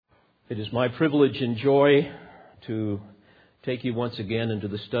It is my privilege and joy to take you once again into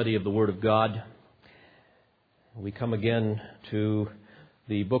the study of the Word of God. We come again to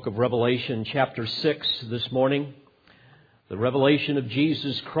the book of Revelation, chapter 6 this morning. The revelation of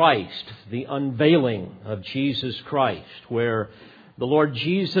Jesus Christ, the unveiling of Jesus Christ, where the Lord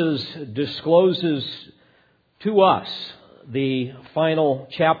Jesus discloses to us the final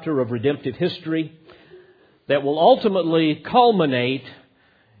chapter of redemptive history that will ultimately culminate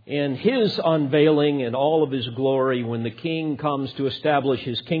in His unveiling in all of His glory when the King comes to establish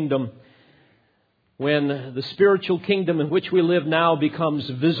His kingdom, when the spiritual kingdom in which we live now becomes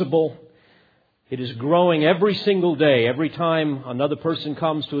visible. It is growing every single day. Every time another person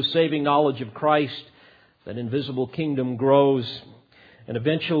comes to a saving knowledge of Christ, that invisible kingdom grows, and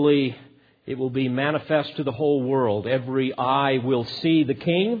eventually it will be manifest to the whole world. Every eye will see the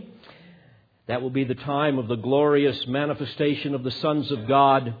King. That will be the time of the glorious manifestation of the sons of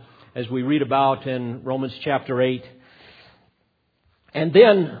God, as we read about in Romans chapter 8. And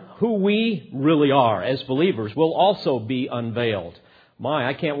then who we really are as believers will also be unveiled.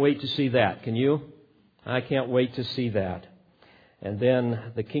 I can't wait to see that. Can you? I can't wait to see that. And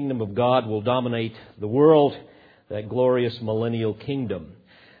then the kingdom of God will dominate the world, that glorious millennial kingdom.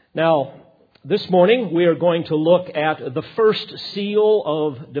 Now, this morning, we are going to look at the first seal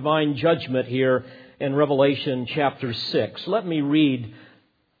of divine judgment here in Revelation chapter 6. Let me read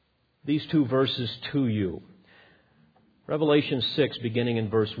these two verses to you. Revelation 6, beginning in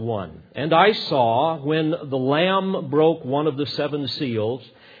verse 1. And I saw when the Lamb broke one of the seven seals,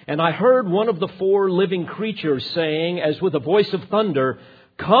 and I heard one of the four living creatures saying, as with a voice of thunder,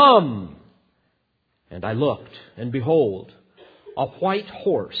 "Come!" And I looked, and behold, a white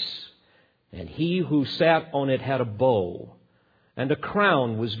horse. And he who sat on it had a bow, and a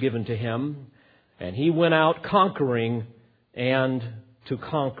crown was given to him, and he went out conquering and to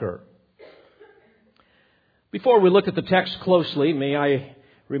conquer. Before we look at the text closely, may I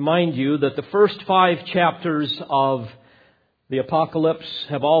remind you that the first 5 chapters of the Apocalypse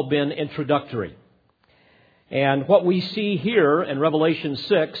have all been introductory. And what we see here in Revelation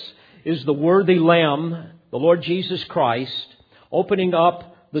 6 is the worthy Lamb, the Lord Jesus Christ, opening up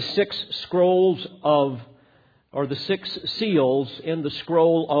the 6 scrolls the 6 seals in the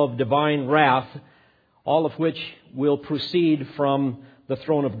scroll of divine wrath, all of which will proceed from the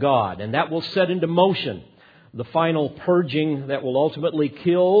throne of God. And that will set into motion the final purging that will ultimately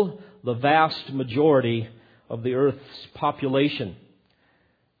kill the vast majority of the earth's population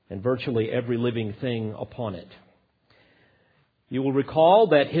and virtually every living thing upon it. You will recall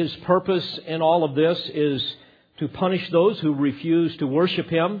that His purpose in all of this is to punish those who refuse to worship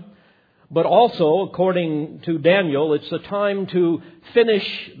Him. But also, according to Daniel, it's a time to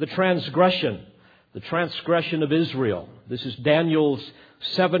finish the transgression of Israel. This is Daniel's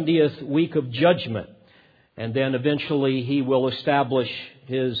 70th week of judgment. And then eventually he will establish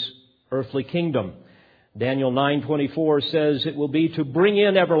His earthly kingdom. Daniel 9:24 says it will be to bring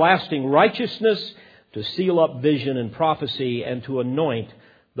in everlasting righteousness, to seal up vision and prophecy, and to anoint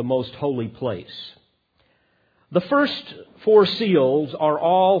the most holy place. The first 4 seals are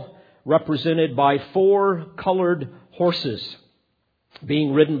all represented by 4 colored horses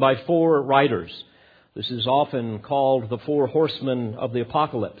being ridden by 4 riders. This is often called the 4 horsemen of the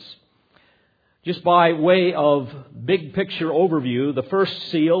Apocalypse. Just by way of big picture overview, the first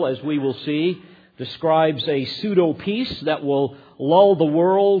seal, as we will see, describes a pseudo-peace that will lull the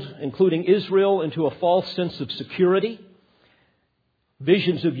world, including Israel, into a false sense of security.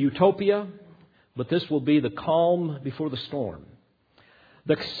 Visions of utopia. But this will be the calm before the storm.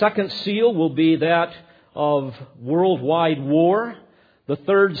 The second seal will be that of worldwide war. The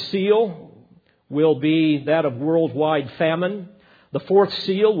third seal will be that of worldwide famine. The fourth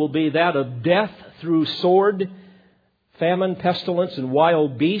seal will be that of death through sword, famine, pestilence, and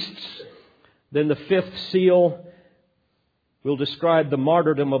wild beasts. Then the fifth seal will describe the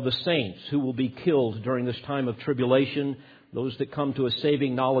martyrdom of the saints who will be killed during this time of tribulation, those that come to a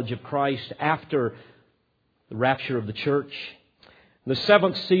saving knowledge of Christ after the rapture of the church. The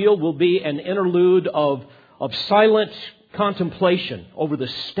seventh seal will be an interlude of silent contemplation over the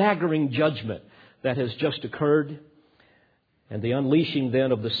staggering judgment that has just occurred, and the unleashing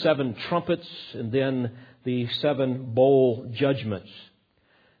then of the 7 trumpets, and then the 7 bowl judgments.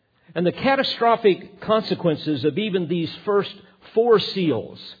 And the catastrophic consequences of even these first 4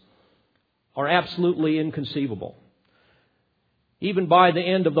 seals are absolutely inconceivable. Even by the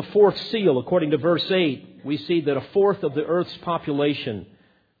end of the 4th seal, according to verse 8, we see that 1/4 of the earth's population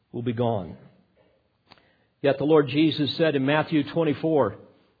will be gone. Yet the Lord Jesus said in Matthew 24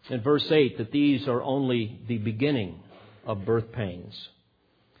 and verse 8 that these are only the beginning of birth pains.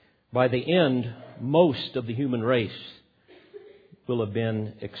 By the end, most of the human race will have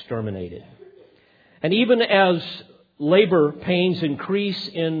been exterminated. And even as labor pains increase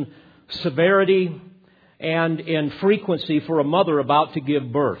in severity and in frequency for a mother about to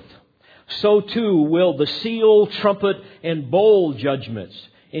give birth, so too will the seal, trumpet, and bowl judgments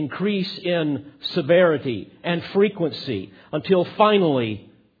increase in severity and frequency until finally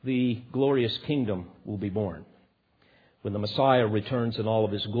the glorious kingdom will be born, when the Messiah returns in all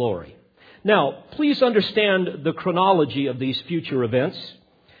of His glory. Now, please understand the chronology of these future events.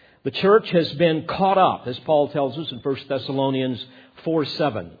 The church has been caught up, as Paul tells us in 1 Thessalonians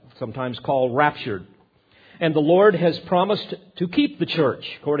 4:7, sometimes called raptured. And the Lord has promised to keep the church,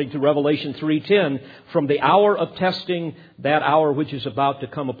 according to Revelation 3:10, from the hour of testing, that hour which is about to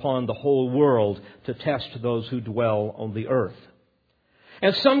come upon the whole world to test those who dwell on the earth.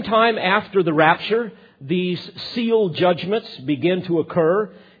 And sometime after the rapture, these seal judgments begin to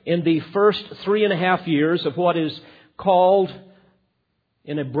occur in the first 3.5 years of what is called,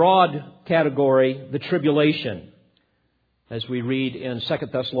 in a broad category, the tribulation, as we read in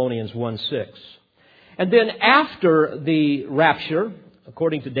 2 Thessalonians 1:6. And then after the rapture,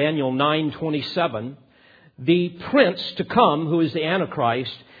 according to Daniel 9:27, the prince to come, who is the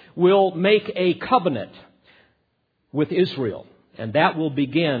Antichrist, will make a covenant with Israel. And that will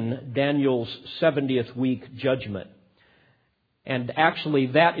begin Daniel's 70th week judgment. And actually,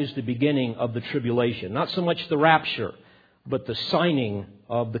 that is the beginning of the tribulation. Not so much the rapture, but the signing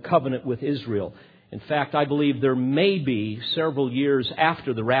of the covenant with Israel. In fact, I believe there may be several years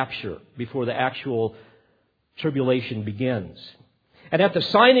after the rapture before the actual tribulation begins. And at the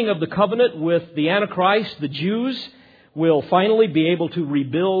signing of the covenant with the Antichrist, the Jews will finally be able to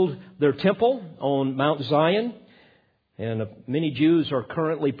rebuild their temple on Mount Zion. And many Jews are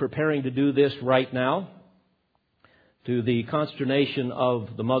currently preparing to do this right now, to the consternation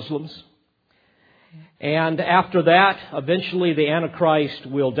of the Muslims. And after that, eventually the Antichrist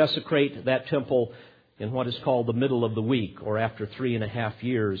will desecrate that temple in what is called the middle of the week, or after 3.5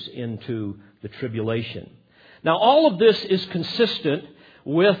 years into the tribulation. Now, all of this is consistent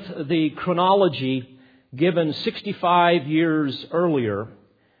with the chronology given 65 years earlier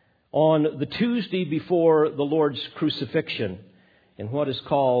on the Tuesday before the Lord's crucifixion in what is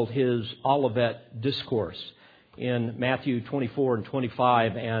called His Olivet Discourse in Matthew 24 and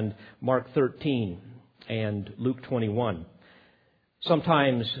 25 and Mark 13 and Luke 21.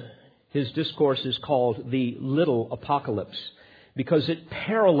 Sometimes His discourse is called the Little Apocalypse because it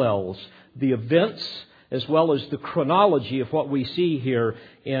parallels the events as well as the chronology of what we see here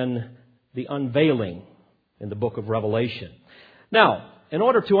in the unveiling in the book of Revelation. Now, in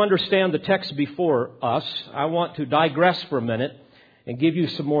order to understand the text before us, I want to digress for a minute and give you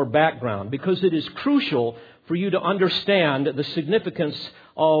some more background, because it is crucial for you to understand the significance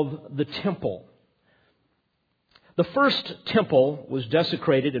of the temple. The first temple was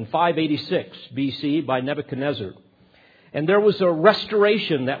desecrated in 586 BC by Nebuchadnezzar. And there was a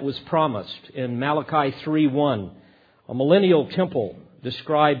restoration that was promised in Malachi 3:1, a millennial temple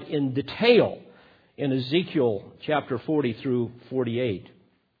described in detail in Ezekiel chapter 40 through 48.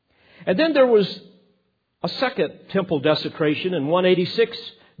 And then there was a second temple desecration in 186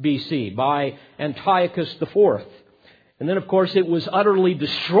 BC by Antiochus IV. And then, of course, it was utterly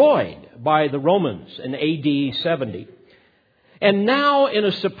destroyed by the Romans in AD 70. And now, in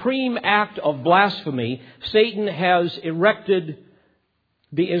a supreme act of blasphemy, Satan has erected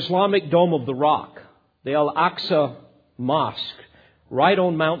the Islamic Dome of the Rock, the Al-Aqsa Mosque, right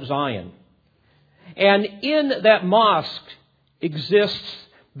on Mount Zion. And in that mosque exists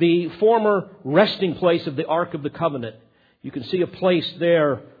the former resting place of the Ark of the Covenant. You can see a place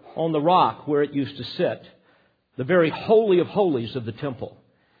there on the rock where it used to sit, the very holy of holies of the temple.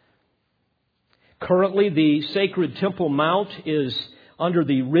 Currently, the sacred Temple Mount is under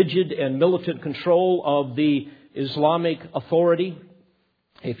the rigid and militant control of the Islamic Authority.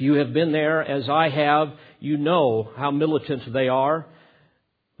 If you have been there, as I have, you know how militant they are.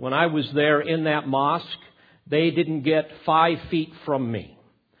 When I was there in that mosque, they didn't get 5 feet from me.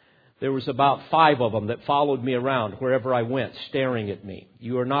 There was about 5 of them that followed me around wherever I went, staring at me.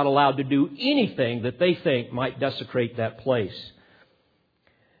 You are not allowed to do anything that they think might desecrate that place.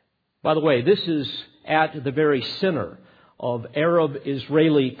 By the way, this is at the very center of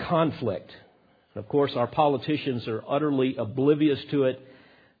Arab-Israeli conflict. Of course, our politicians are utterly oblivious to it,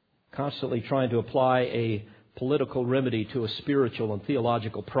 constantly trying to apply a political remedy to a spiritual and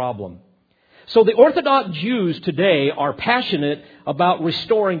theological problem. So the Orthodox Jews today are passionate about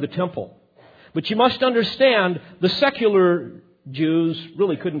restoring the temple. But you must understand, the secular Jews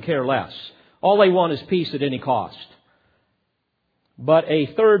really couldn't care less. All they want is peace at any cost. But a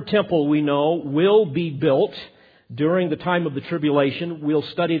third temple, we know, will be built during the time of the tribulation. We'll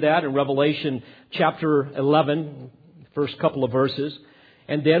study that in Revelation chapter 11, first couple of verses.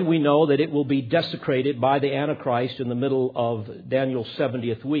 And then we know that it will be desecrated by the Antichrist in the middle of Daniel's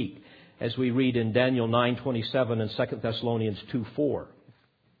 70th week, as we read in Daniel 9:27 and 2 Thessalonians 2:4.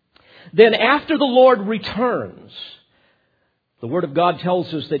 Then after the Lord returns, the Word of God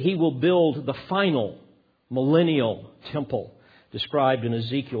tells us that He will build the final millennial temple described in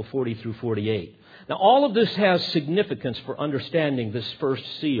Ezekiel 40 through 48. Now, all of this has significance for understanding this first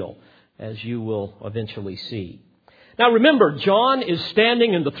seal, as you will eventually see. Now, remember, John is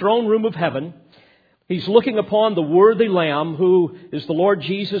standing in the throne room of heaven. He's looking upon the worthy Lamb, who is the Lord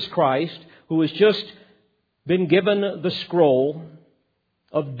Jesus Christ, who has just been given the scroll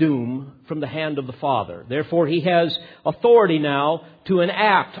of doom from the hand of the Father. Therefore, He has authority now to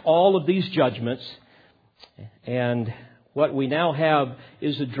enact all of these judgments. And what we now have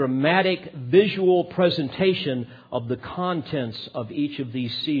is a dramatic visual presentation of the contents of each of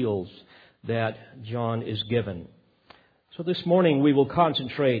these seals that John is given. So this morning we will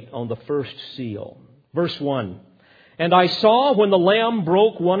concentrate on the first seal. Verse 1. And I saw when the Lamb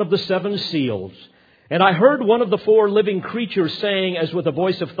broke one of the 7 seals, and I heard one of the 4 living creatures saying as with a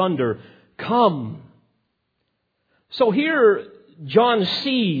voice of thunder, Come. So here John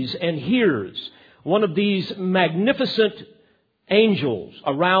sees and hears one of these magnificent angels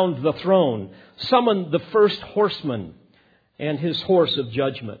around the throne summon the first horseman and his horse of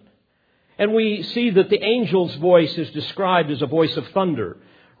judgment. And we see that the angel's voice is described as a voice of thunder,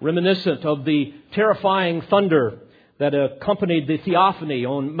 reminiscent of the terrifying thunder that accompanied the theophany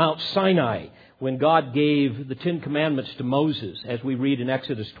on Mount Sinai when God gave the 10 Commandments to Moses, as we read in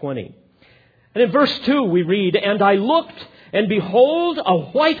Exodus 20. And in verse 2 we read, And I looked, and behold, a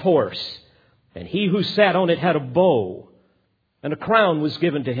white horse, and he who sat on it had a bow, and a crown was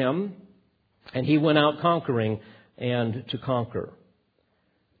given to him, and he went out conquering and to conquer.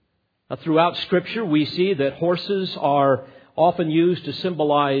 Now, throughout Scripture, we see that horses are often used to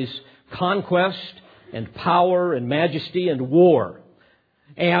symbolize conquest and power and majesty and war.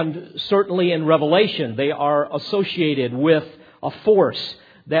 And certainly in Revelation, they are associated with a force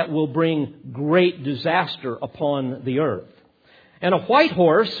that will bring great disaster upon the earth. And a white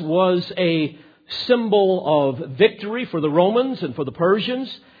horse was a symbol of victory for the Romans and for the Persians.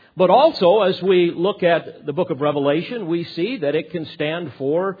 But also, as we look at the book of Revelation, we see that it can stand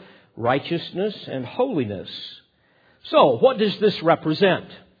for righteousness and holiness. So, what does this represent?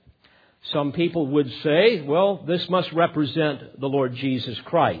 Some people would say, well, this must represent the Lord Jesus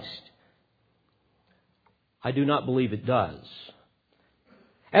Christ. I do not believe it does.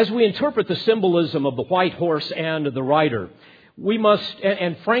 As we interpret the symbolism of the white horse and the rider, we must,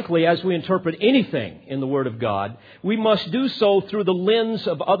 and frankly, as we interpret anything in the Word of God, we must do so through the lens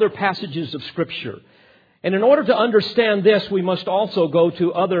of other passages of Scripture. And in order to understand this, we must also go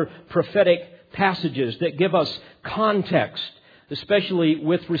to other prophetic passages that give us context, especially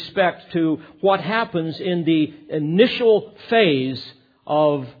with respect to what happens in the initial phase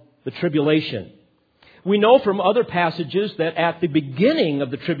of the tribulation. We know from other passages that at the beginning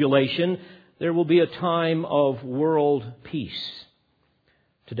of the tribulation, there will be a time of world peace.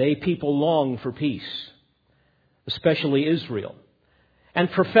 Today, people long for peace, especially Israel.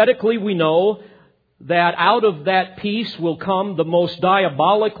 And prophetically, we know that out of that peace will come the most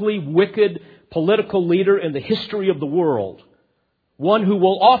diabolically wicked political leader in the history of the world. One who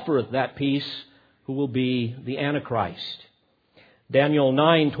will offer that peace, who will be the Antichrist. Daniel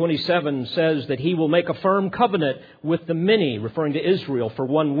 9:27 says that he will make a firm covenant with the many, referring to Israel, for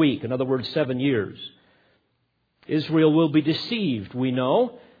 1 week. In other words, 7 years. Israel will be deceived, we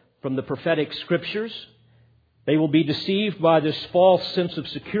know, from the prophetic scriptures. They will be deceived by this false sense of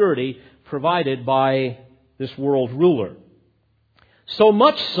security provided by this world ruler. So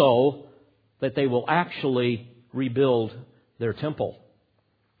much so that they will actually rebuild their temple.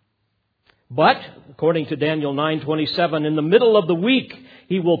 But, according to Daniel 9:27, in the middle of the week,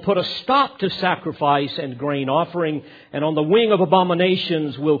 he will put a stop to sacrifice and grain offering, and on the wing of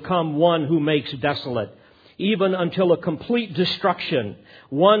abominations will come one who makes desolate, even until a complete destruction,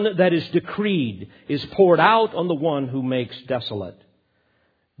 one that is decreed, is poured out on the one who makes desolate.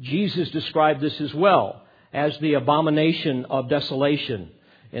 Jesus described this as well as the abomination of desolation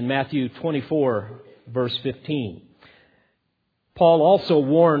in Matthew 24, verse 15. Paul also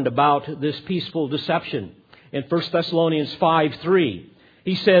warned about this peaceful deception in 1 Thessalonians 5:3.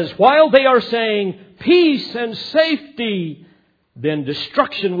 He says, while they are saying peace and safety, then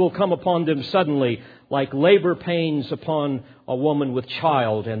destruction will come upon them suddenly, like labor pains upon a woman with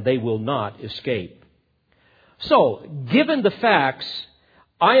child, and they will not escape. So, given the facts,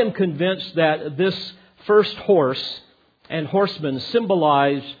 I am convinced that this first horse and horseman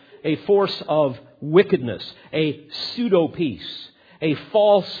symbolize a force of wickedness, a pseudo-peace, a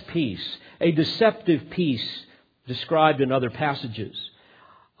false peace, a deceptive peace described in other passages.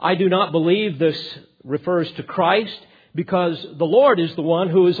 I do not believe this refers to Christ because the Lord is the one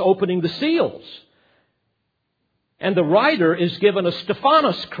who is opening the seals. And the rider is given a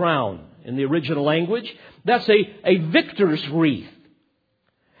Stephanos crown in the original language. That's a victor's wreath.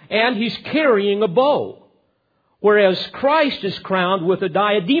 And he's carrying a bow. Whereas Christ is crowned with a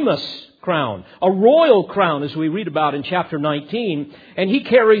diademus crown, a royal crown, as we read about in chapter 19. And he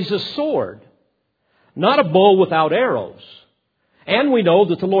carries a sword, not a bow without arrows. And we know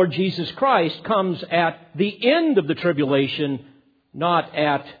that the Lord Jesus Christ comes at the end of the tribulation, not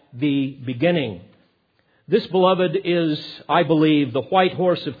at the beginning. This, beloved, is, I believe, the white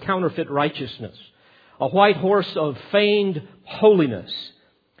horse of counterfeit righteousness, a white horse of feigned holiness,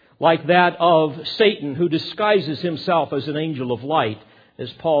 like that of Satan, who disguises himself as an angel of light,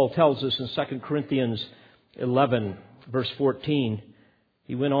 as Paul tells us in 2 Corinthians 11, verse 14.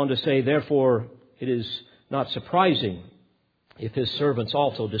 He went on to say, therefore, it is not surprising if his servants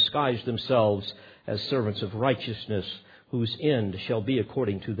also disguise themselves as servants of righteousness, whose end shall be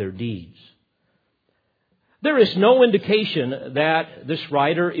according to their deeds. There is no indication that this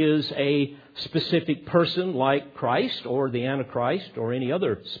rider is a specific person like Christ or the Antichrist or any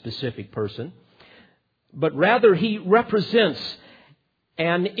other specific person, but rather he represents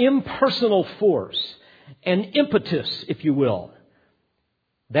an impersonal force, an impetus, if you will,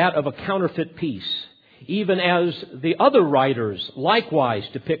 that of a counterfeit peace, even as the other riders likewise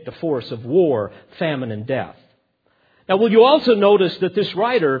depict a force of war, famine, and death. Now, will you also notice that this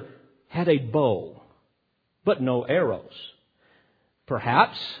rider had a bow, but no arrows?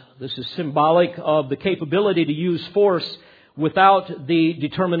 Perhaps this is symbolic of the capability to use force without the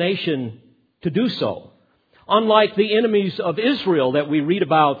determination to do so. Unlike the enemies of Israel that we read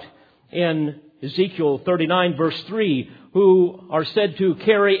about in Ezekiel 39 verse 3, who are said to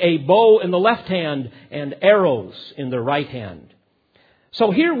carry a bow in the left hand and arrows in the right hand.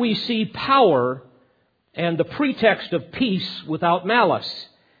 So here we see power and the pretext of peace without malice.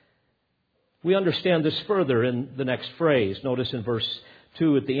 We understand this further in the next phrase. Notice in verse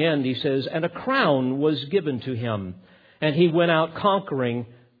 2 at the end, he says, and a crown was given to him, and he went out conquering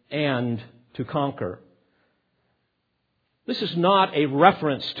and to conquer. This is not a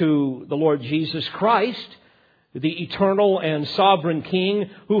reference to the Lord Jesus Christ, the eternal and sovereign King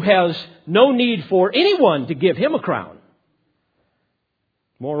who has no need for anyone to give him a crown.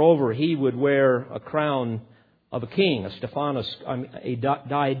 Moreover, he would wear a crown of a king, a Stephanos, a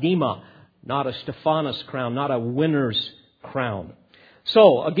diadema, not a Stephanos crown, not a winner's crown.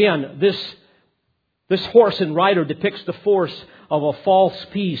 So, again, this horse and rider depicts the force of a false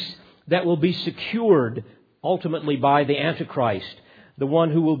peace that will be secured ultimately by the Antichrist, the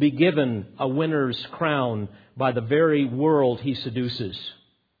one who will be given a winner's crown by the very world he seduces.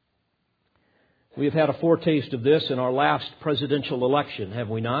 We have had a foretaste of this in our last presidential election, have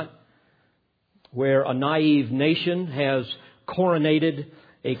we not? Where a naive nation has coronated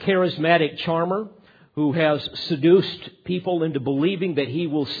a charismatic charmer who has seduced people into believing that he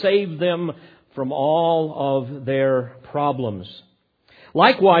will save them from all of their problems.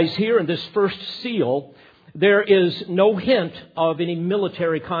 Likewise, here in this first seal, there is no hint of any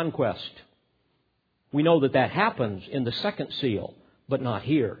military conquest. We know that that happens in the second seal, but not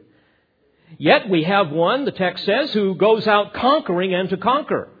here. Yet we have one, the text says, who goes out conquering and to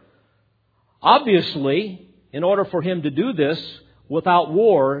conquer. Obviously, in order for him to do this without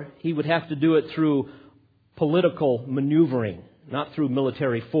war, he would have to do it through political maneuvering, not through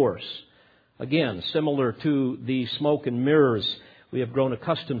military force. Again, similar to the smoke and mirrors we have grown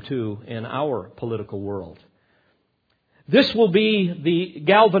accustomed to in our political world. This will be the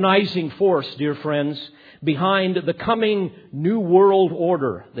galvanizing force, dear friends, behind the coming new world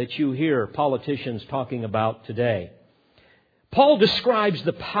order that you hear politicians talking about today. Paul describes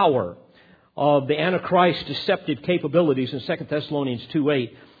the power of the Antichrist's deceptive capabilities in 2 Thessalonians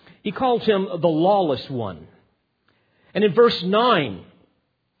 2:8. He calls him the lawless one. And in verse 9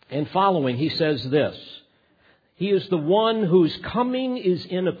 and following, he says this: he is the one whose coming is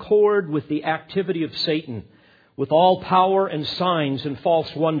in accord with the activity of Satan, with all power and signs and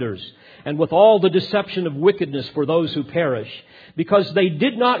false wonders, and with all the deception of wickedness for those who perish, because they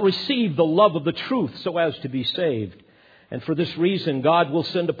did not receive the love of the truth so as to be saved. And for this reason, God will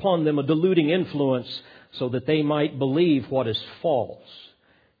send upon them a deluding influence so that they might believe what is false,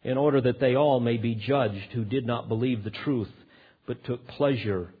 in order that they all may be judged who did not believe the truth, but took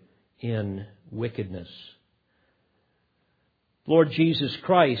pleasure in wickedness. Lord Jesus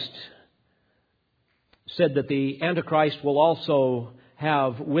Christ said that the Antichrist will also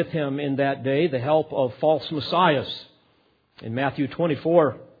have with him in that day the help of false messiahs. In Matthew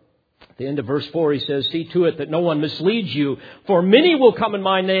 24, at the end of verse 4, he says, "See to it that no one misleads you, for many will come in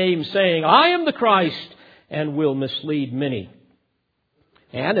my name, saying, 'I am the Christ,' and will mislead many."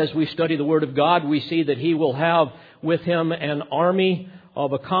 And as we study the Word of God, we see that he will have with him an army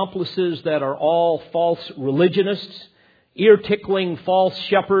of accomplices that are all false religionists. Ear-tickling false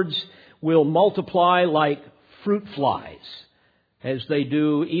shepherds will multiply like fruit flies, as they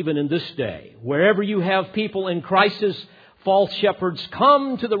do even in this day. Wherever you have people in crisis, false shepherds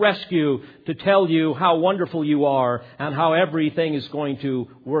come to the rescue to tell you how wonderful you are and how everything is going to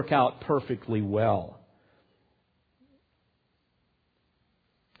work out perfectly well.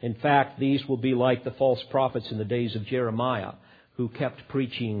 In fact, these will be like the false prophets in the days of Jeremiah, who kept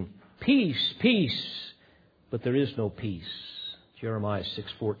preaching, "Peace, peace," but there is no peace. Jeremiah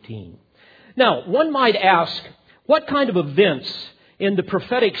 6:14. Now, one might ask, what kind of events in the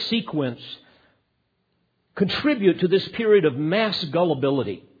prophetic sequence contribute to this period of mass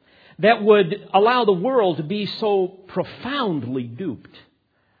gullibility that would allow the world to be so profoundly duped?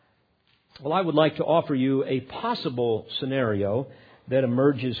 Well, I would like to offer you a possible scenario that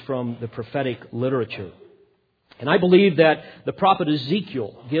emerges from the prophetic literature. And I believe that the prophet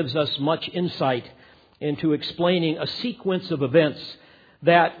Ezekiel gives us much insight into explaining a sequence of events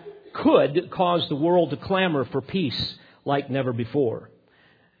that could cause the world to clamor for peace like never before.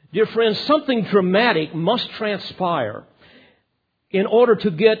 Dear friends, something dramatic must transpire in order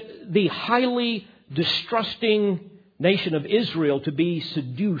to get the highly distrusting nation of Israel to be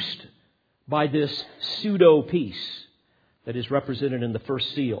seduced by this pseudo-peace that is represented in the first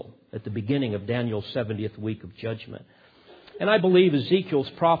seal at the beginning of Daniel's 70th week of judgment. And I believe Ezekiel's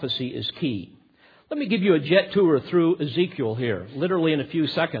prophecy is key. Let me give you a jet tour through Ezekiel here, literally in a few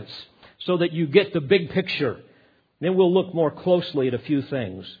seconds, so that you get the big picture. Then we'll look more closely at a few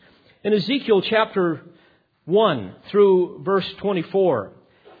things. In Ezekiel chapter 1 through verse 24,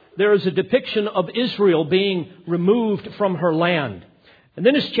 there is a depiction of Israel being removed from her land. And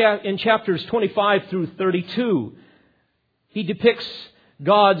then in chapters 25 through 32, he depicts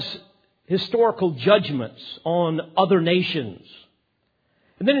God's historical judgments on other nations.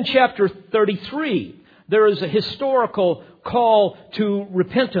 And then in chapter 33, there is a historical call to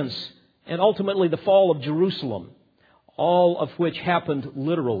repentance and ultimately the fall of Jerusalem, all of which happened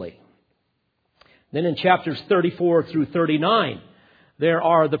literally. Then in chapters 34 through 39, there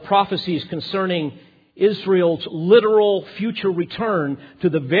are the prophecies concerning Israel's literal future return to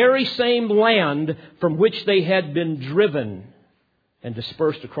the very same land from which they had been driven and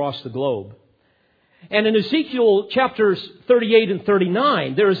dispersed across the globe. And in Ezekiel chapters 38 and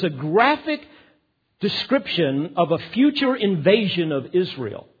 39, there is a graphic description of a future invasion of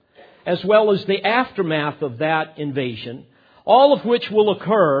Israel, as well as the aftermath of that invasion, all of which will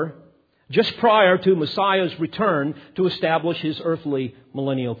occur just prior to Messiah's return to establish his earthly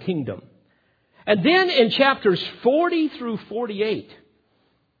millennial kingdom. And then in chapters 40 through 48,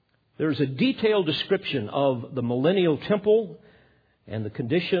 there's a detailed description of the millennial temple and the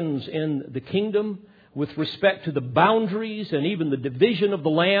conditions in the kingdom with respect to the boundaries and even the division of the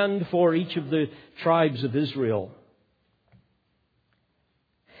land for each of the tribes of Israel.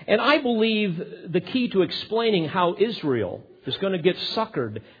 And I believe the key to explaining how Israel is going to get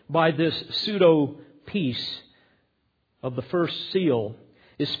suckered by this pseudo-peace of the first seal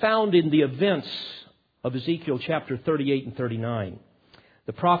is found in the events of Ezekiel chapter 38 and 39.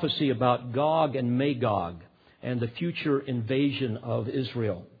 The prophecy about Gog and Magog and the future invasion of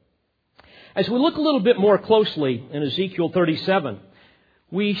Israel. As we look a little bit more closely in Ezekiel 37,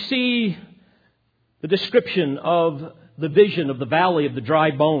 we see the description of the vision of the valley of the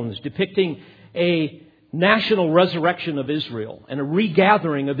dry bones, depicting a national resurrection of Israel and a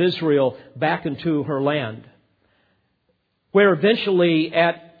regathering of Israel back into her land, where eventually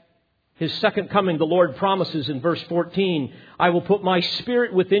at His second coming, the Lord promises in verse 14, "I will put my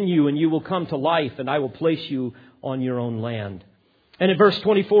spirit within you and you will come to life and I will place you on your own land." And in verse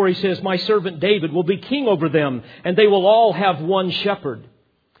 24 he says, "My servant David will be king over them and they will all have one shepherd."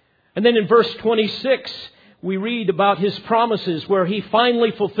 And then in verse 26 we read about His promises where He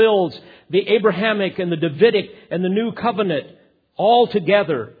finally fulfills the Abrahamic and the Davidic and the new covenant all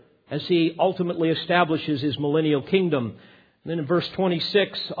together as He ultimately establishes His millennial kingdom. And then in verse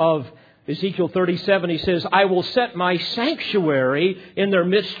 26 of Ezekiel 37, He says, "I will set my sanctuary in their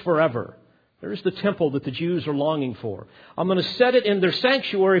midst forever. There's the temple that the Jews are longing for. I'm going to set it in their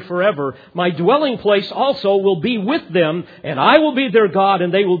sanctuary forever. My dwelling place also will be with them, and I will be their God,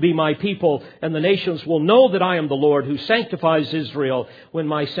 and they will be my people. And the nations will know that I am the Lord who sanctifies Israel when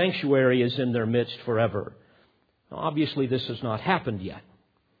my sanctuary is in their midst forever. Now, obviously, this has not happened yet.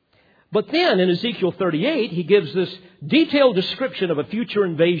 But then in Ezekiel 38, he gives this detailed description of a future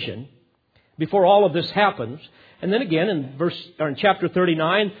invasion before all of this happens. And then again in chapter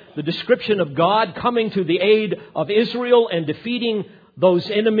 39, the description of God coming to the aid of Israel and defeating those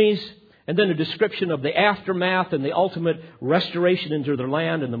enemies. And then a description of the aftermath and the ultimate restoration into their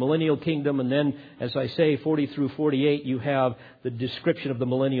land and the millennial kingdom. And then, as I say, 40 through 48, you have the description of the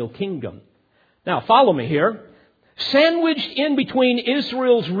millennial kingdom. Now, follow me here. Sandwiched in between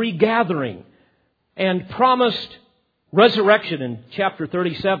Israel's regathering and promised resurrection in chapter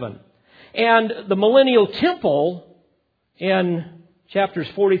 37 and the millennial temple in chapters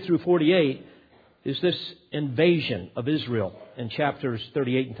 40 through 48 is this invasion of Israel in chapters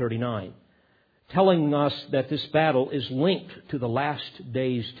 38 and 39, telling us that this battle is linked to the last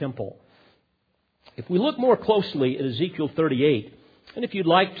day's temple. If we look more closely at Ezekiel 38, and if you'd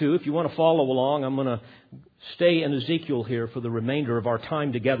like to, if you want to follow along, I'm going to stay in Ezekiel here for the remainder of our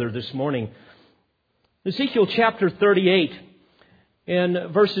time together this morning. Ezekiel chapter 38, in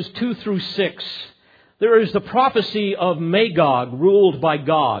verses 2 through 6, there is the prophecy of Magog, ruled by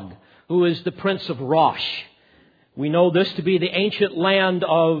Gog, who is the prince of Rosh. We know this to be the ancient land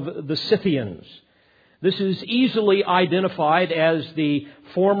of the Scythians. This is easily identified as the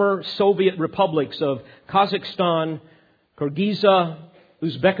former Soviet republics of Kazakhstan, Kyrgyzstan,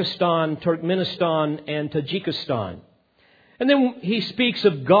 Uzbekistan, Turkmenistan, and Tajikistan. And then he speaks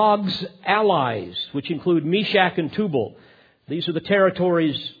of Gog's allies, which include Meshach and Tubal. These are the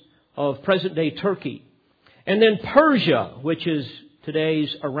territories of present-day Turkey. And then Persia, which is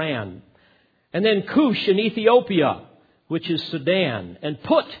today's Iran. And then Cush in Ethiopia, which is Sudan. And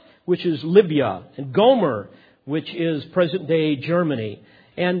Put, which is Libya. And Gomer, which is present-day Germany.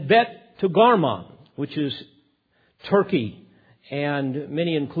 And Bet Togarmah, which is Turkey. And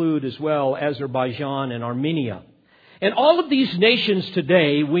many include as well Azerbaijan and Armenia. And all of these nations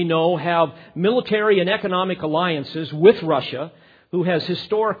today, we know, have military and economic alliances with Russia, who has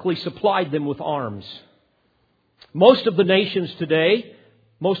historically supplied them with arms. Most of these nations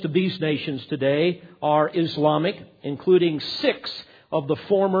today are Islamic, including 6 of the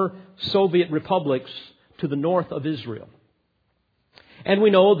former Soviet republics to the north of Israel. And we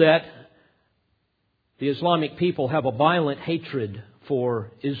know that the Islamic people have a violent hatred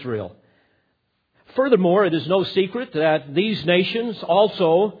for Israel. Furthermore, it is no secret that these nations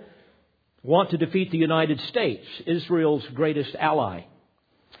also want to defeat the United States, Israel's greatest ally.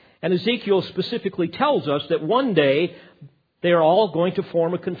 And Ezekiel specifically tells us that one day they are all going to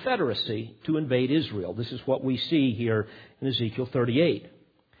form a confederacy to invade Israel. This is what we see here in Ezekiel 38.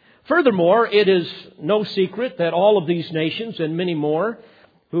 Furthermore, it is no secret that all of these nations and many more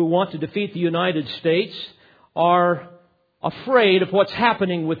who want to defeat the United States are afraid of what's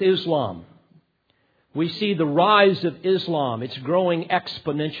happening with Islam. We see the rise of Islam. It's growing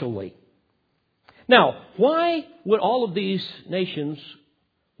exponentially. Now, why would all of these nations,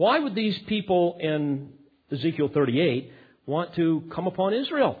 why would these people in Ezekiel 38 want to come upon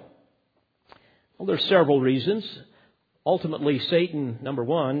Israel? Well, there's several reasons. Ultimately, Satan, number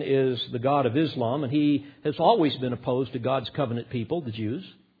one, is the god of Islam, and he has always been opposed to God's covenant people, the Jews.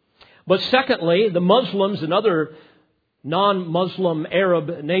 But secondly, the Muslims and other non-Muslim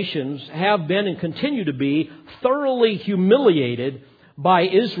Arab nations have been and continue to be thoroughly humiliated by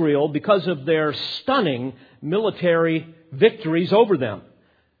Israel because of their stunning military victories over them,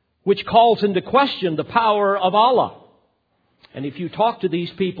 which calls into question the power of Allah. And if you talk to these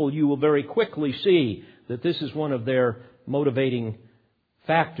people, you will very quickly see that this is one of their motivating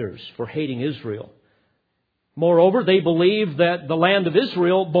factors for hating Israel. Moreover, they believe that the land of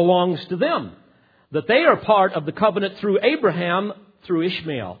Israel belongs to them, that they are part of the covenant through Abraham, through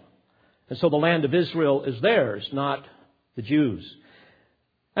Ishmael. And so the land of Israel is theirs, not the Jews.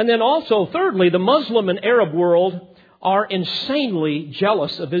 And then also, thirdly, the Muslim and Arab world are insanely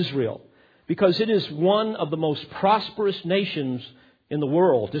jealous of Israel because it is one of the most prosperous nations in the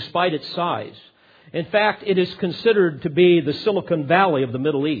world, despite its size. In fact, it is considered to be the Silicon Valley of the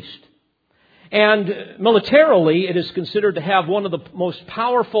Middle East. And militarily, it is considered to have one of the most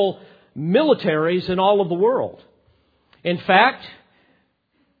powerful militaries in all of the world. In fact,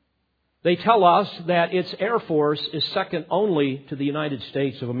 they tell us that its Air Force is second only to the United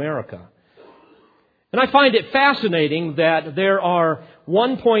States of America. And I find it fascinating that there are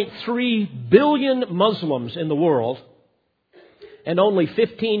 1.3 billion Muslims in the world, and only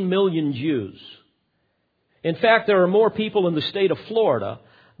 15 million Jews. In fact, there are more people in the state of Florida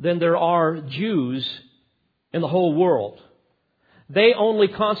than there are Jews in the whole world. They only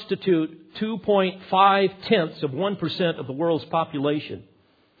constitute 2.5% of the world's population.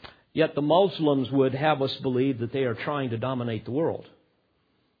 Yet the Muslims would have us believe that they are trying to dominate the world.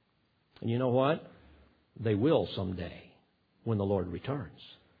 And you know what? They will someday when the Lord returns.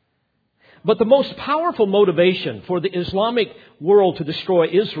 But the most powerful motivation for the Islamic world to destroy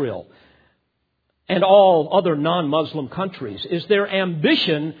Israel and all other non-Muslim countries is their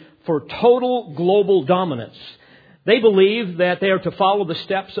ambition for total global dominance. They believe that they are to follow the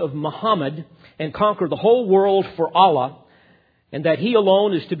steps of Muhammad and conquer the whole world for Allah, and that He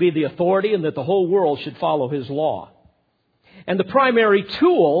alone is to be the authority and that the whole world should follow His law. And the primary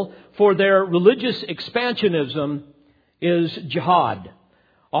tool for their religious expansionism is jihad,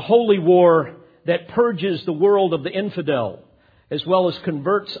 a holy war that purges the world of the infidel, as well as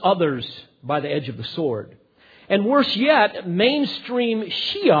converts others by the edge of the sword. And worse yet, mainstream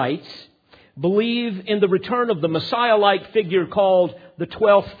Shiites believe in the return of the Messiah-like figure called the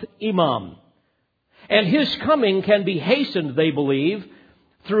 12th Imam. And His coming can be hastened, they believe,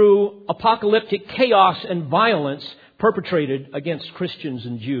 through apocalyptic chaos and violence perpetrated against Christians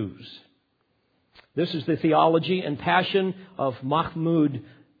and Jews. This is the theology and passion of Mahmoud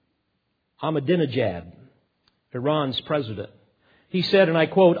Ahmadinejad, Iran's president. He said, and I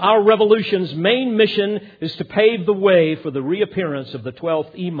quote, "Our revolution's main mission is to pave the way for the reappearance of the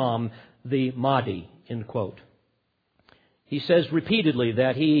 12th Imam, the Mahdi," end quote. He says repeatedly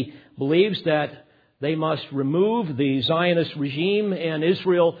that he believes that they must remove the Zionist regime in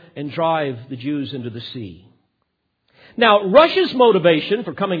Israel and drive the Jews into the sea. Now, Russia's motivation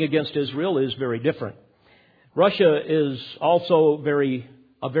for coming against Israel is very different. Russia is also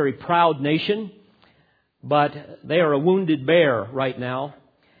a very proud nation, but they are a wounded bear right now,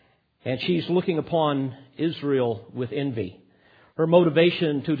 and she's looking upon Israel with envy. Her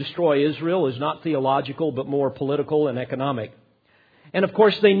motivation to destroy Israel is not theological, but more political and economic. And of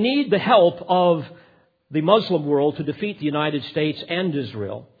course, they need the help of the Muslim world to defeat the United States and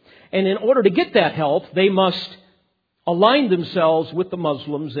Israel. And in order to get that help, they must align themselves with the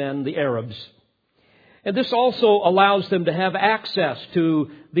Muslims and the Arabs. And this also allows them to have access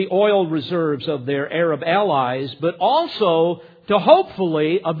to the oil reserves of their Arab allies, but also to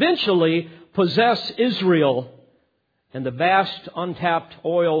hopefully, eventually, possess Israel and the vast untapped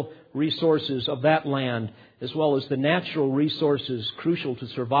oil resources of that land, as well as the natural resources crucial to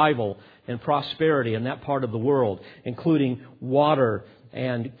survival and prosperity in that part of the world, including water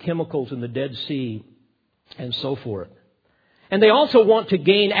and chemicals in the Dead Sea and so forth. And they also want to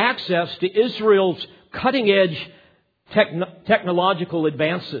gain access to Israel's cutting-edge technological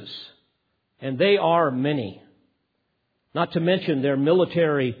advances. And they are many. Not to mention their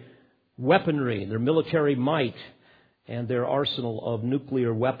military weaponry, their military might, and their arsenal of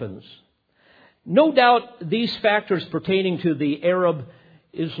nuclear weapons. No doubt these factors pertaining to the Arab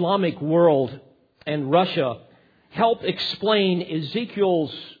Islamic world and Russia help explain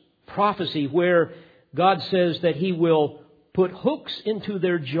Ezekiel's prophecy where God says that He will put hooks into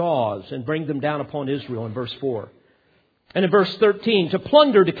their jaws and bring them down upon Israel in verse 4. And in verse 13, to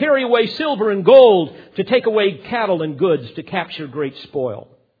plunder, to carry away silver and gold, to take away cattle and goods, to capture great spoil.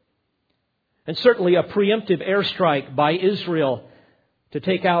 And certainly a preemptive airstrike by Israel to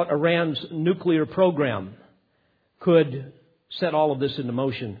take out Iran's nuclear program could set all of this into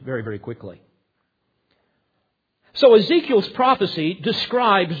motion very, very quickly. So Ezekiel's prophecy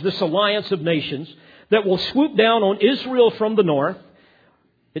describes this alliance of nations that will swoop down on Israel from the north.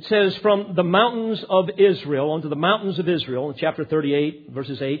 It says from the mountains of Israel, onto the mountains of Israel in chapter 38,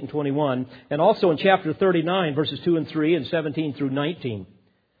 verses 8 and 21, and also in chapter 39, verses 2 and 3 and 17 through 19.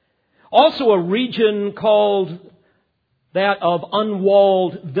 Also a region called that of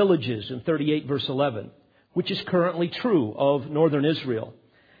unwalled villages in 38, verse 11, which is currently true of northern Israel.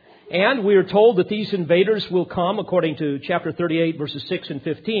 And we are told that these invaders will come, according to chapter 38, verses 6 and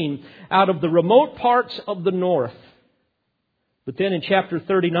 15, out of the remote parts of the north. But then in chapter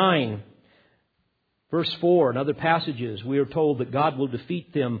 39, verse 4 and other passages, we are told that God will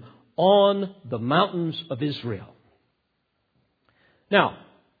defeat them on the mountains of Israel. Now,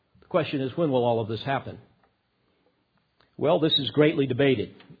 the question is, when will all of this happen? Well, this is greatly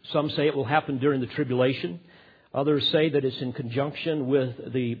debated. Some say it will happen during the tribulation. Others say that it's in conjunction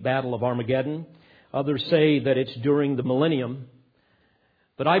with the Battle of Armageddon. Others say that it's during the millennium.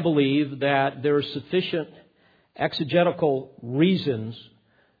 But I believe that there are sufficient exegetical reasons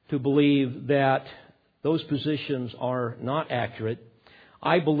to believe that those positions are not accurate.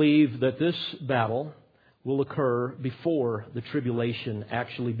 I believe that this battle will occur before the tribulation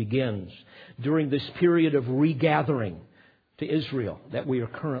actually begins, during this period of regathering to Israel that we are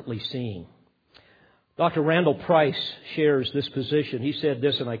currently seeing. Dr. Randall Price shares this position. He said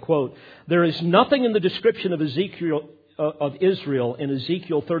this, and I quote, "There is nothing in the description of Israel in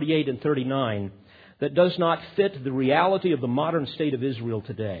Ezekiel 38 and 39 that does not fit the reality of the modern state of Israel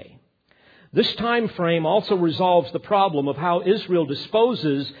today. This time frame also resolves the problem of how Israel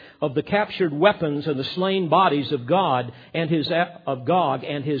disposes of the captured weapons and the slain bodies of Gog and his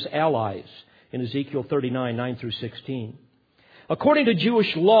allies," in Ezekiel 39, 9 through 16. According to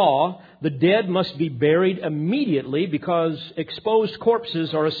Jewish law, the dead must be buried immediately because exposed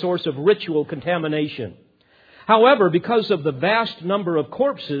corpses are a source of ritual contamination. However, because of the vast number of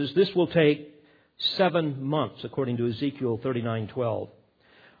corpses, this will take 7 months, according to Ezekiel 39:12.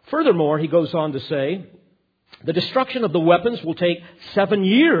 Furthermore, he goes on to say, the destruction of the weapons will take 7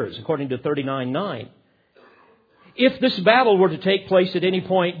 years, according to 39:9. If this battle were to take place at any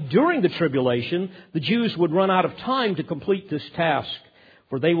point during the tribulation, the Jews would run out of time to complete this task,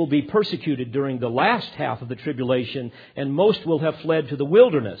 for they will be persecuted during the last half of the tribulation, and most will have fled to the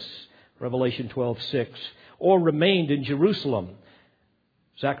wilderness, Revelation 12:6, or remained in Jerusalem,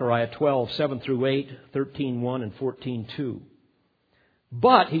 Zechariah 12, 7 through 8, 13:1, and 14:2.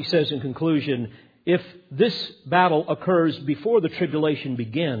 But, he says in conclusion, if this battle occurs before the tribulation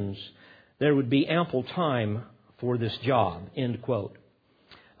begins, there would be ample time for this job, end quote.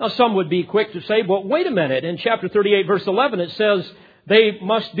 Now, some would be quick to say, well, wait a minute. In chapter 38, verse 11, it says they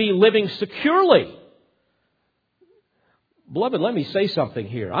must be living securely. Beloved, let me say something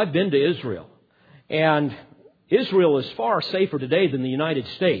here. I've been to Israel, and Israel is far safer today than the United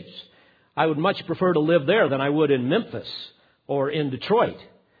States. I would much prefer to live there than I would in Memphis or in Detroit.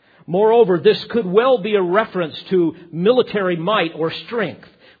 Moreover, this could well be a reference to military might or strength,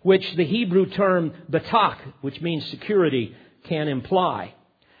 which the Hebrew term batak, which means security, can imply.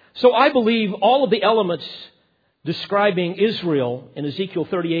 So I believe all of the elements describing Israel in Ezekiel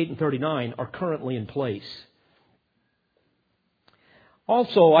 38 and 39 are currently in place.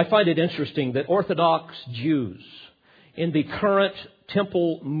 Also, I find it interesting that Orthodox Jews in the current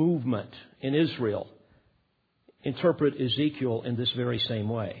temple movement in Israel interpret Ezekiel in this very same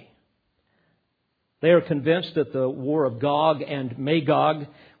way. They are convinced that the war of Gog and Magog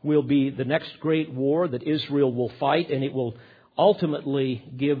will be the next great war that Israel will fight, and it will ultimately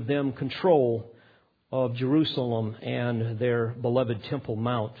give them control of Jerusalem and their beloved Temple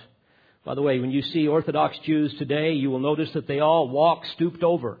Mount. By the way, when you see Orthodox Jews today, you will notice that they all walk stooped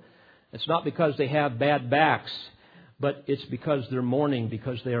over. It's not because they have bad backs, but it's because they're mourning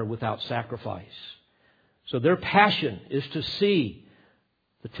because they are without sacrifice. So their passion is to see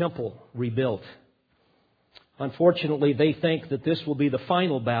the temple rebuilt. Unfortunately, they think that this will be the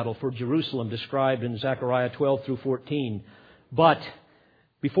final battle for Jerusalem described in Zechariah 12 through 14. But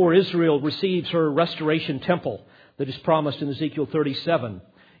before Israel receives her restoration temple that is promised in Ezekiel 37,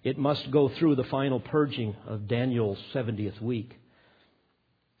 it must go through the final purging of Daniel's 70th week.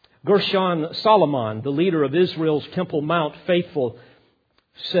 Gershon Solomon, the leader of Israel's Temple Mount faithful,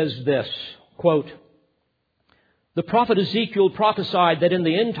 says this, quote, "The prophet Ezekiel prophesied that in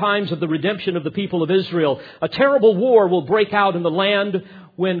the end times of the redemption of the people of Israel, a terrible war will break out in the land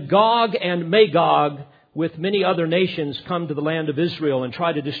when Gog and Magog, with many other nations, come to the land of Israel and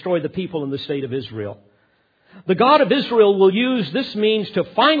try to destroy the people in the state of Israel. The God of Israel will use this means to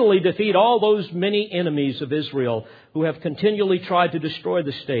finally defeat all those many enemies of Israel who have continually tried to destroy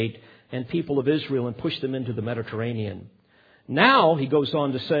the state and people of Israel and push them into the Mediterranean. Now," he goes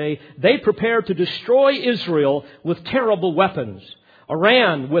on to say, "they prepare to destroy Israel with terrible weapons.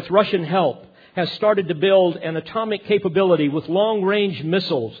 Iran, with Russian help, has started to build an atomic capability with long-range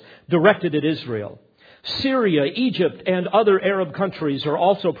missiles directed at Israel. Syria, Egypt, and other Arab countries are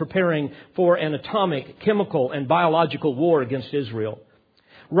also preparing for an atomic, chemical, and biological war against Israel.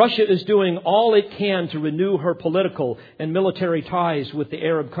 Russia is doing all it can to renew her political and military ties with the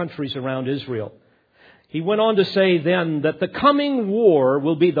Arab countries around Israel." He went on to say then that the coming war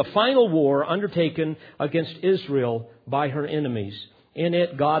will be the final war undertaken against Israel by her enemies. In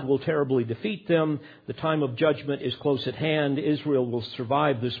it, God will terribly defeat them. The time of judgment is close at hand. Israel will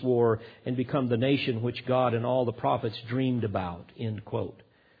survive this war and become the nation which God and all the prophets dreamed about. End quote.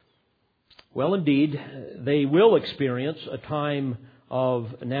 Well, indeed, they will experience a time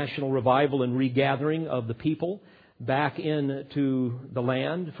of national revival and regathering of the people back into the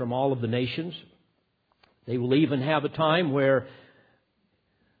land from all of the nations. They will even have a time where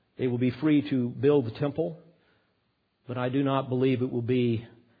they will be free to build the temple. But I do not believe it will be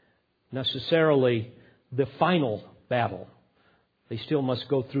necessarily the final battle They still must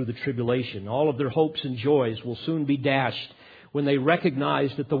go through the tribulation. All of their hopes and joys will soon be dashed when they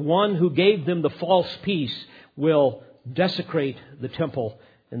recognize that the one who gave them the false peace will desecrate the temple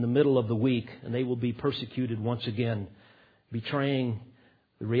in the middle of the week, and they will be persecuted once again, betraying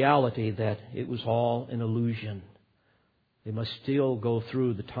the reality that it was all an illusion. They must still go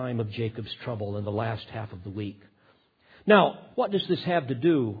through the time of Jacob's trouble in the last half of the week. Now, what does this have to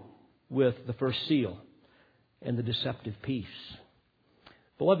do with the first seal and the deceptive peace?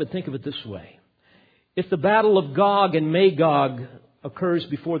 Beloved, think of it this way. If the battle of Gog and Magog occurs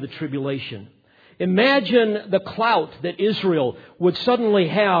before the tribulation, imagine the clout that Israel would suddenly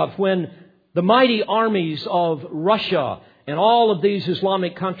have when the mighty armies of Russia and all of these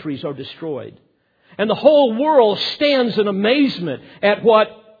Islamic countries are destroyed. And the whole world stands in amazement at what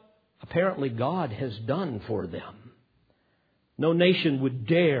apparently God has done for them. No nation would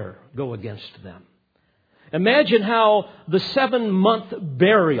dare go against them. Imagine how the 7-month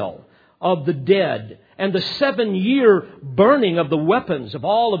burial of the dead and the 7-year burning of the weapons of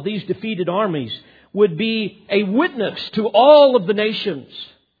all of these defeated armies would be a witness to all of the nations.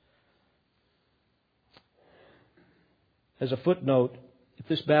 As a footnote, if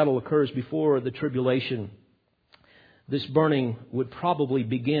this battle occurs before the tribulation, this burning would probably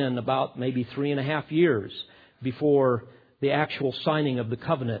begin about maybe 3.5 years before the actual signing of the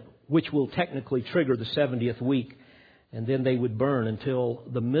covenant, which will technically trigger the 70th week, and then they would burn until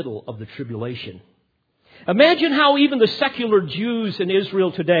the middle of the tribulation. Imagine how even the secular Jews in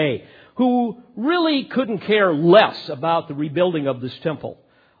Israel today, who really couldn't care less about the rebuilding of this temple,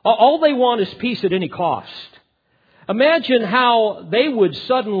 all they want is peace at any cost. Imagine how they would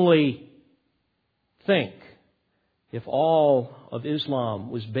suddenly think if all of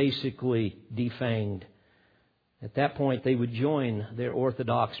Islam was basically defanged. At that point, they would join their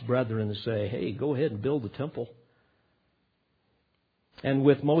Orthodox brethren and say, hey, go ahead and build the temple. And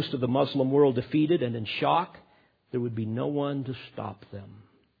with most of the Muslim world defeated and in shock, there would be no one to stop them.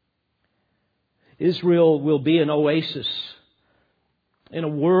 Israel will be an oasis in a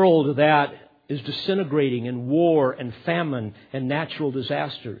world that is disintegrating in war and famine and natural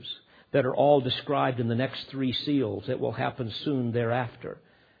disasters that are all described in the next 3 seals that will happen soon thereafter.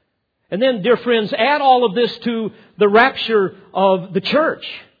 And then, dear friends, add all of this to the rapture of the church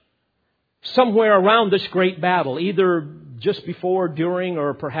somewhere around this great battle, either just before, during,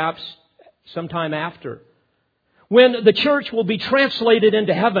 or perhaps sometime after. When the church will be translated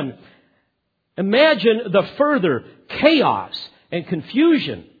into heaven, imagine the further chaos and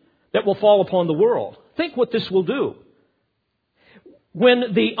confusion that will fall upon the world. Think what this will do.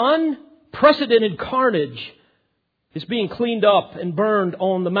 When the unprecedented carnage is being cleaned up and burned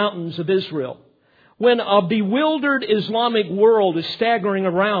on the mountains of Israel, when a bewildered Islamic world is staggering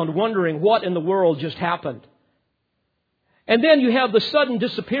around wondering what in the world just happened. And then you have the sudden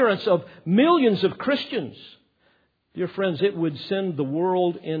disappearance of millions of Christians. Dear friends, it would send the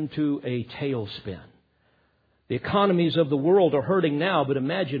world into a tailspin. The economies of the world are hurting now, but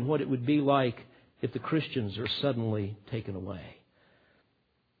imagine what it would be like if the Christians are suddenly taken away.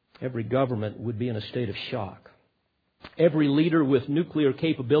 Every government would be in a state of shock. Every leader with nuclear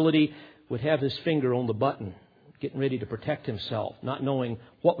capability would have his finger on the button, getting ready to protect himself, not knowing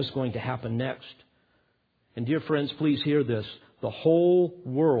what was going to happen next. And dear friends, please hear this. The whole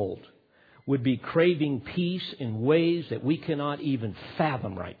world would be craving peace in ways that we cannot even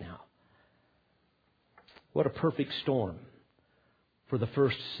fathom right now. What a perfect storm for the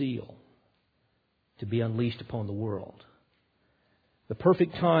first seal to be unleashed upon the world. The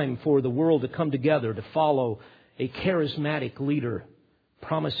perfect time for the world to come together to follow a charismatic leader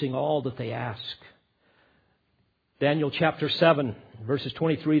promising all that they ask. Daniel chapter 7, verses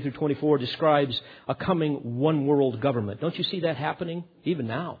 23 through 24 describes a coming one world government. Don't you see that happening even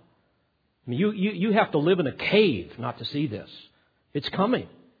now? I mean, you have to live in a cave not to see this. It's coming.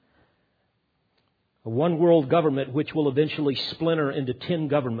 A one world government which will eventually splinter into 10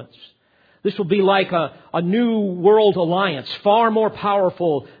 governments. This will be like a new world alliance, far more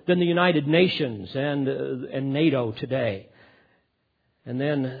powerful than the United Nations and NATO today. And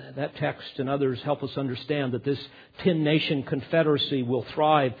then that text and others help us understand that this 10-nation confederacy will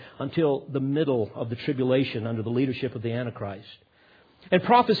thrive until the middle of the tribulation under the leadership of the Antichrist. And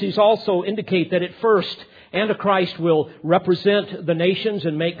prophecies also indicate that at first, Antichrist will represent the nations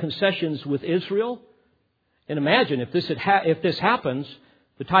and make concessions with Israel. And imagine if this happens,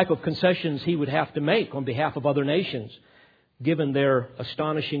 the type of concessions he would have to make on behalf of other nations, given their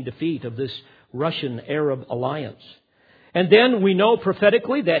astonishing defeat of this Russian-Arab alliance. And then we know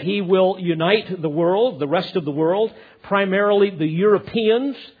prophetically that he will unite the world, the rest of the world, primarily the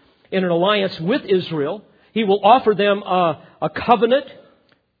Europeans, in an alliance with Israel. He will offer them a covenant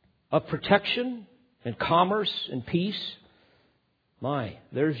of protection and commerce and peace.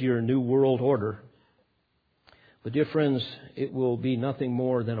 There's your new world order. But dear friends, it will be nothing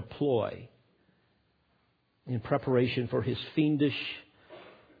more than a ploy in preparation for his fiendish,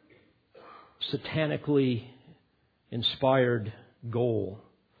 satanically inspired goal,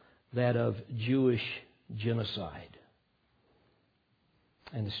 that of Jewish genocide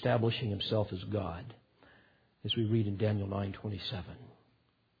and establishing himself as God, as we read in Daniel 9:27.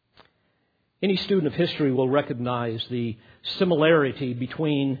 Any student of history will recognize the similarity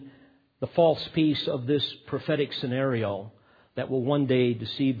between the false peace of this prophetic scenario that will one day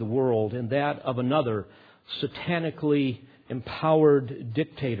deceive the world and that of another satanically empowered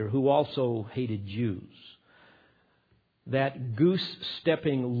dictator who also hated Jews, that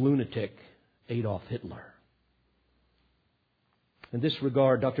goose-stepping lunatic Adolf Hitler. In this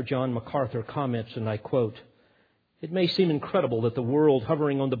regard, Dr. John MacArthur comments, and I quote, "It may seem incredible that the world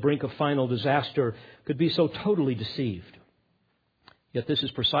hovering on the brink of final disaster could be so totally deceived. Yet this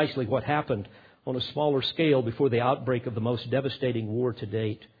is precisely what happened on a smaller scale before the outbreak of the most devastating war to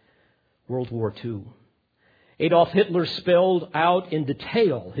date, World War II. Adolf Hitler spelled out in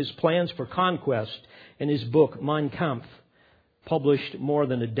detail his plans for conquest in his book, Mein Kampf, published more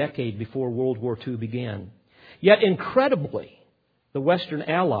than a decade before World War II began. Yet incredibly, the Western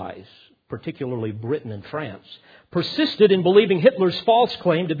Allies, particularly Britain and France, persisted in believing Hitler's false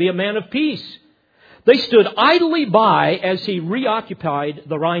claim to be a man of peace. They stood idly by as he reoccupied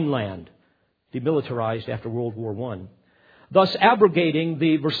the Rhineland, demilitarized after World War I, thus abrogating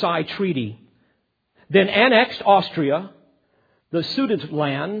the Versailles Treaty, then annexed Austria, the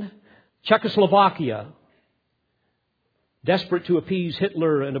Sudetenland, Czechoslovakia. Desperate to appease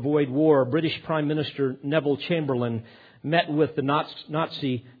Hitler and avoid war, British Prime Minister Neville Chamberlain met with the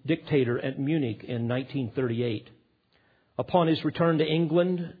Nazi dictator at Munich in 1938. Upon his return to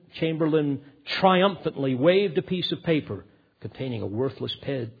England, Chamberlain triumphantly waved a piece of paper containing a worthless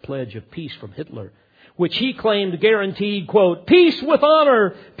pledge of peace from Hitler, which he claimed guaranteed, quote, "peace with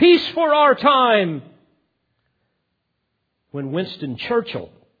honor, peace for our time." When Winston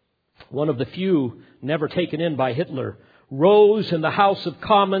Churchill, one of the few never taken in by Hitler, rose in the House of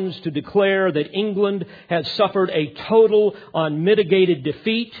Commons to declare that England had suffered a total, unmitigated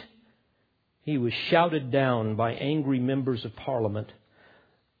defeat, he was shouted down by angry members of Parliament.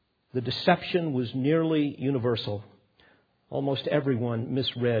 The deception was nearly universal. Almost everyone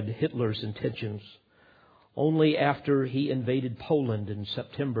misread Hitler's intentions. Only after he invaded Poland in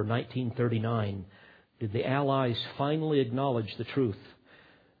September 1939 did the Allies finally acknowledge the truth.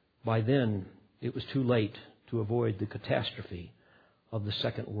 By then, it was too late to avoid the catastrophe of the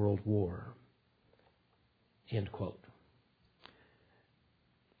Second World War. End quote.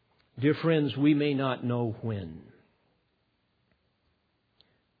 Dear friends, we may not know when,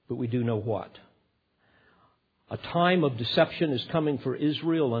 but we do know what. A time of deception is coming for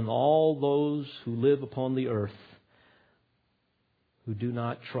Israel and all those who live upon the earth who do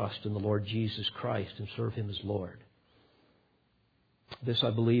not trust in the Lord Jesus Christ and serve Him as Lord. This,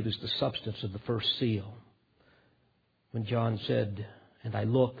 I believe, is the substance of the first seal. When John said, "And I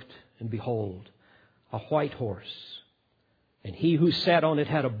looked, and behold, a white horse, and he who sat on it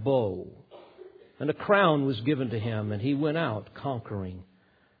had a bow, and a crown was given to him, and he went out conquering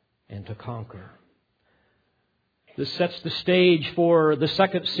and to conquer." This sets the stage for the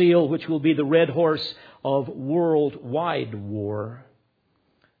second seal, which will be the red horse of worldwide war.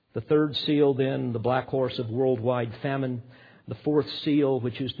 The third seal, then, the black horse of worldwide famine. The fourth seal,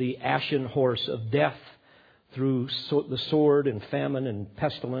 which is the ashen horse of death through the sword and famine and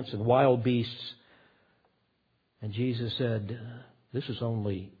pestilence and wild beasts. And Jesus said, this is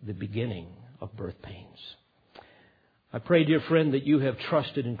only the beginning of birth pains. I pray, dear friend, that you have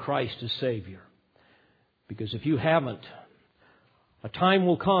trusted in Christ as Savior. Because if you haven't, a time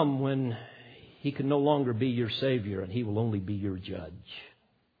will come when He can no longer be your Savior and He will only be your judge.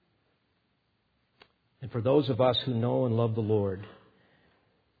 And for those of us who know and love the Lord,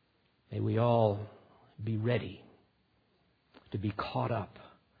 may we all be ready to be caught up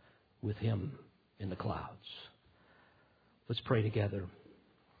with Him in the clouds. Let's pray together.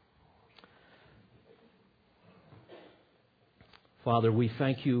 Father, we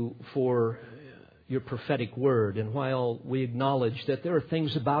thank You for Your prophetic word. And while we acknowledge that there are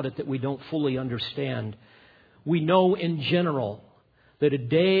things about it that we don't fully understand, we know in general that a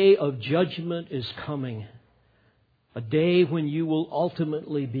day of judgment is coming. A day when You will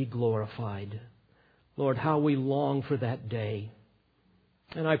ultimately be glorified. Lord, how we long for that day.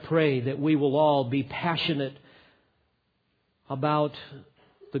 And I pray that we will all be passionate about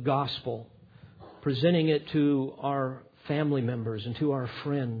the gospel, presenting it to our family members and to our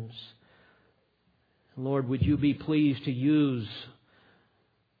friends. Lord, would you be pleased to use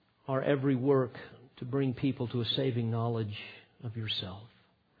our every work to bring people to a saving knowledge of yourself.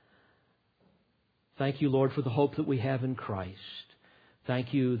 Thank you, Lord, for the hope that we have in Christ.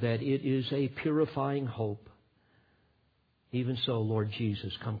 Thank you that it is a purifying hope. Even so, Lord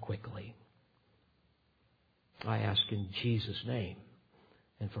Jesus, come quickly. I ask in Jesus' name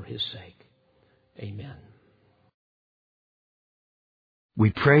and for His sake. Amen. We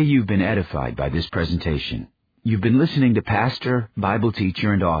pray you've been edified by this presentation. You've been listening to Pastor, Bible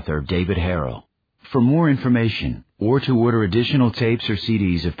teacher, and author David Harrell. For more information or to order additional tapes or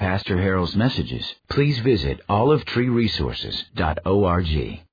CDs of Pastor Harrell's messages, please visit olivetreeresources.org.